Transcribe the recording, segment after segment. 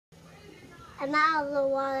I'm out of the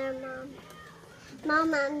water, Mom.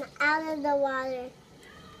 Mom, I'm out of the water.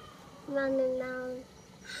 Running out.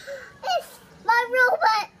 It's my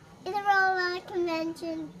robot! It's a robot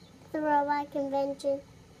convention. It's a robot convention.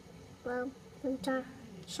 Well, I'm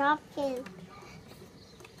Shopkins.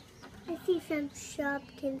 I see some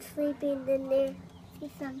Shopkins sleeping in there. I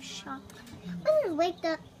see some Shopkins. I'm going to wake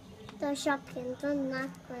up the Shopkins. I'm not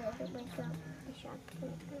going to wake up the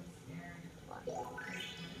Shopkins.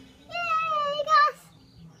 Yay, guys!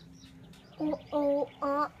 I'm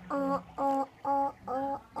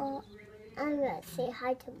going to say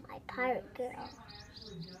hi to my pirate girl.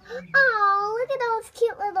 Oh, look at those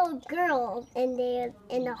cute little girls in there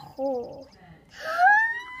in the hole.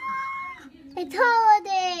 It's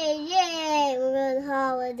holiday! Yay! We're going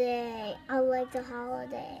holiday. I like the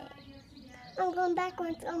holiday. I'm going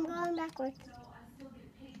backwards. I'm going backwards.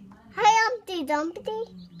 Hi, Humpty Dumpty.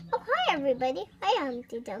 Oh, hi, everybody. Hi,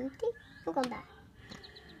 Humpty Dumpty. I'm going back.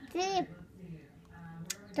 See?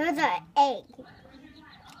 Those are eggs.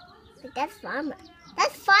 But that's farmer.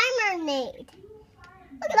 That's farmer made.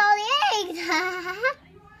 Look at all the eggs.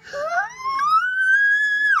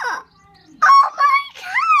 Oh my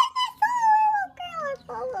God! That's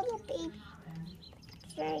a little baby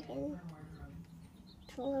dragon.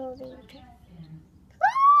 It's a little baby.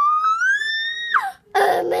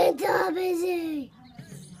 I'm in top of it.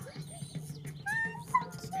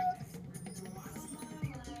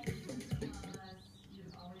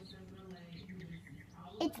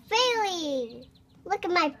 It's Bailey. Look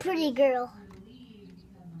at my pretty girl.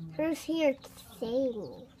 Who's here to save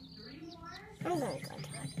me? I'm gonna go talk to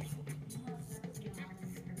her.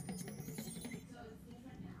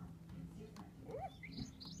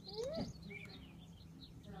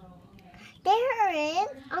 There it is.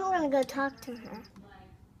 I'm gonna go talk to her.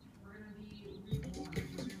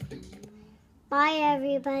 Bye,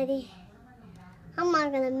 everybody. I'm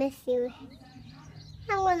not gonna miss you.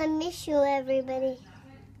 I'm gonna miss you, everybody.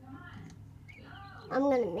 I'm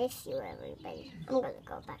gonna miss you, everybody. I'm gonna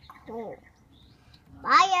go back home.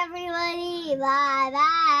 Bye, everybody. Bye,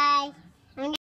 bye.